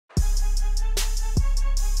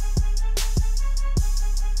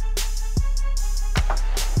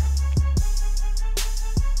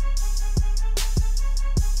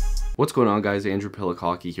What's going on, guys? Andrew Piluk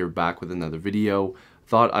Hockey here, back with another video.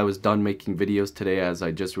 Thought I was done making videos today, as I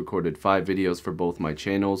just recorded 5 videos for both my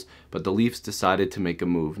channels, but the Leafs decided to make a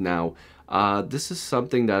move. Now, this is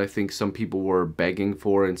something that I think some people were begging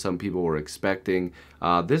for and some people were expecting.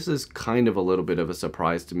 This is kind of a little bit of a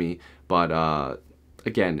surprise to me, but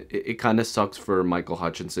again, it kind of sucks for Michael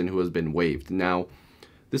Hutchinson, who has been waived. Now,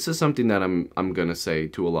 this is something that I'm gonna say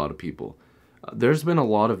to a lot of people. There's been a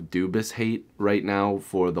lot of Dubas hate right now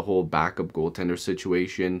for the whole backup goaltender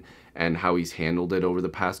situation and how he's handled it over the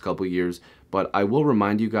past couple years. But I will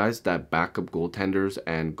remind you guys that backup goaltenders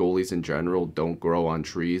and goalies in general don't grow on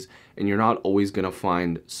trees. And you're not always going to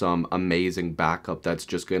find some amazing backup that's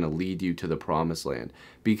just going to lead you to the promised land.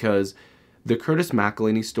 Because the Curtis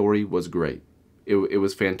McElhinney story was great. It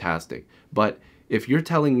was fantastic. But if you're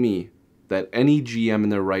telling me that any GM in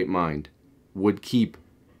their right mind would keep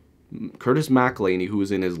Curtis McElhinney, who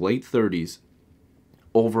is in his late 30s,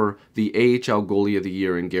 over the AHL goalie of the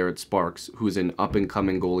year in Garrett Sparks, who's an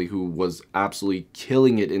up-and-coming goalie who was absolutely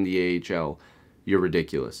killing it in the AHL, you're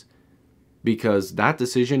ridiculous. Because that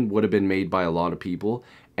decision would have been made by a lot of people,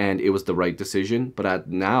 and it was the right decision. But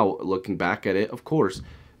now, looking back at it, of course,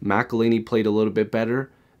 McElhinney played a little bit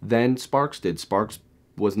better than Sparks did. Sparks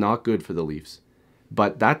was not good for the Leafs.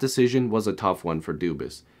 But that decision was a tough one for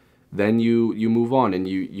Dubas. Then you move on and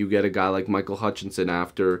you get a guy like Michael Hutchinson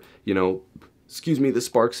after, the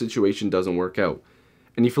Sparks situation doesn't work out.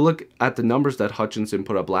 And if you look at the numbers that Hutchinson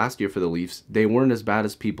put up last year for the Leafs, they weren't as bad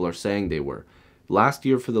as people are saying they were. Last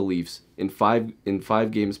year for the Leafs, in five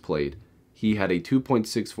games played, he had a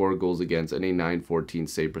 2.64 goals against and a 914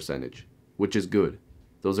 save percentage, which is good.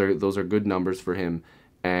 Those are good numbers for him,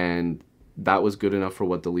 and that was good enough for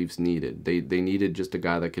what the Leafs needed. They needed just a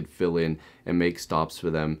guy that could fill in and make stops for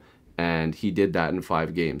them. And he did that in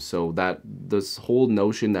 5 games. So this whole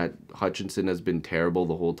notion that Hutchinson has been terrible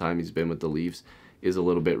the whole time he's been with the Leafs is a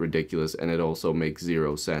little bit ridiculous, and it also makes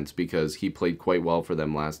zero sense because he played quite well for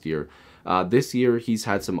them last year. This year, he's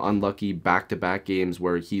had some unlucky back-to-back games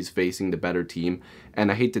where he's facing the better team. And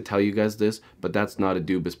I hate to tell you guys this, but that's not a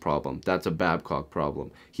Dubas problem. That's a Babcock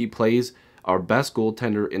problem. He plays our best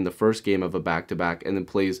goaltender in the first game of a back-to-back and then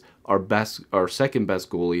plays our second-best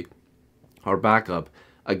goalie, our backup,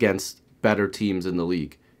 against better teams in the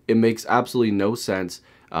league. It makes absolutely no sense.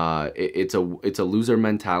 It's a loser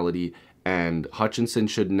mentality, and Hutchinson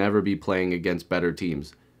should never be playing against better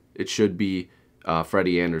teams. It should be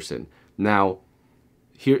Freddie Anderson. Now,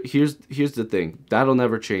 here's the thing. That'll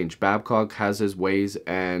never change. Babcock has his ways,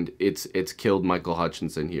 and it's killed Michael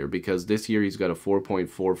Hutchinson here, because this year he's got a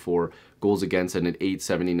 4.44 goals against and an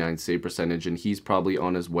 879 save percentage, and he's probably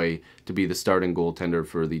on his way to be the starting goaltender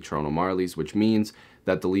for the Toronto Marlies, which means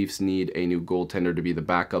that the Leafs need a new goaltender to be the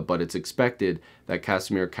backup, but it's expected that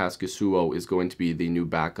Kasimir Kaskisuo is going to be the new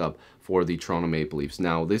backup for the Toronto Maple Leafs.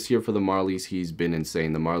 Now, this year for the Marlies, he's been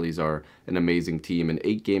insane. The Marlies are an amazing team. In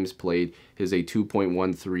 8 games played, he has a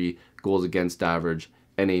 2.13 goals against average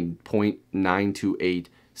and a .928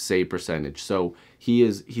 save percentage. So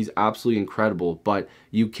he's absolutely incredible, but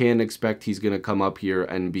you can't expect he's going to come up here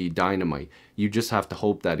and be dynamite. You just have to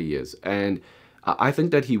hope that he is. And I think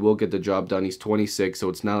that he will get the job done. He's 26, so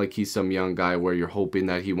it's not like he's some young guy where you're hoping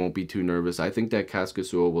that he won't be too nervous. I think that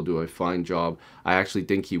Kaskisuo will do a fine job. I actually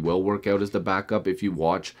think he will work out as the backup. If you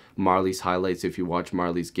watch Marley's highlights, if you watch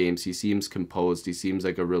Marley's games, he seems composed. He seems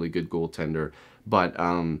like a really good goaltender. But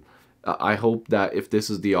I hope that if this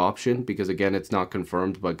is the option, because again, it's not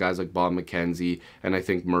confirmed, but guys like Bob McKenzie and I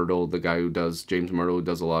think Myrtle, the guy who does, James Myrtle, who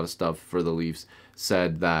does a lot of stuff for the Leafs,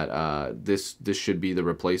 said that this should be the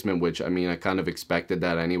replacement, which, I mean, I kind of expected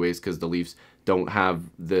that anyways, because the Leafs don't have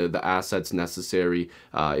the assets necessary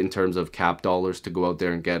in terms of cap dollars to go out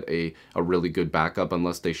there and get a really good backup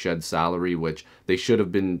unless they shed salary, which they should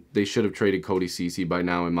have traded Cody Ceci by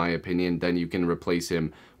now, in my opinion. Then you can replace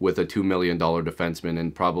him with a $2 million defenseman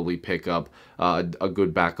and probably pick up a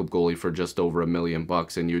good backup goalie for just over $1 million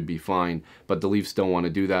and you'd be fine. But the Leafs don't want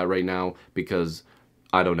to do that right now because,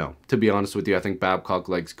 I don't know. To be honest with you, I think Babcock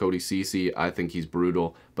likes Cody Ceci. I think he's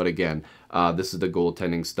brutal. But again, this is the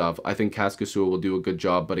goaltending stuff. I think Kaskisuo will do a good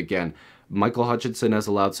job. But again, Michael Hutchinson has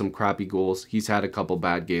allowed some crappy goals. He's had a couple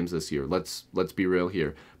bad games this year. Let's be real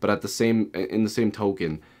here. But in the same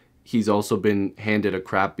token, he's also been handed a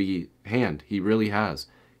crappy hand. He really has.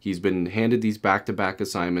 He's been handed these back-to-back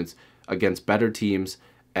assignments against better teams,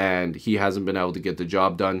 and he hasn't been able to get the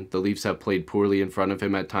job done. The Leafs have played poorly in front of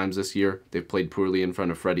him at times this year. They've played poorly in front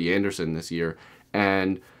of Freddie Anderson this year,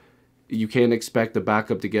 and you can't expect the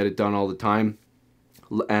backup to get it done all the time.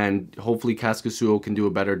 and hopefully Kaskisuo can do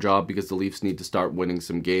a better job, because the Leafs need to start winning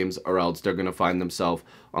some games, or else they're going to find themselves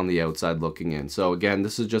on the outside looking in. So again,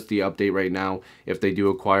 this is just the update right now. If they do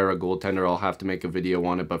acquire a goaltender, I'll have to make a video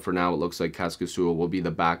on it, but for now it looks like Kaskisuo will be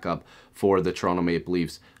the backup for the Toronto Maple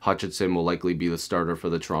Leafs. Hutchinson will likely be the starter for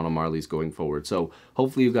the Toronto Marlies going forward. So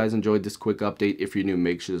hopefully you guys enjoyed this quick update. If you're new,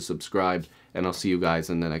 make sure to subscribe, and I'll see you guys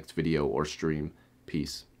in the next video or stream.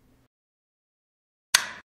 Peace.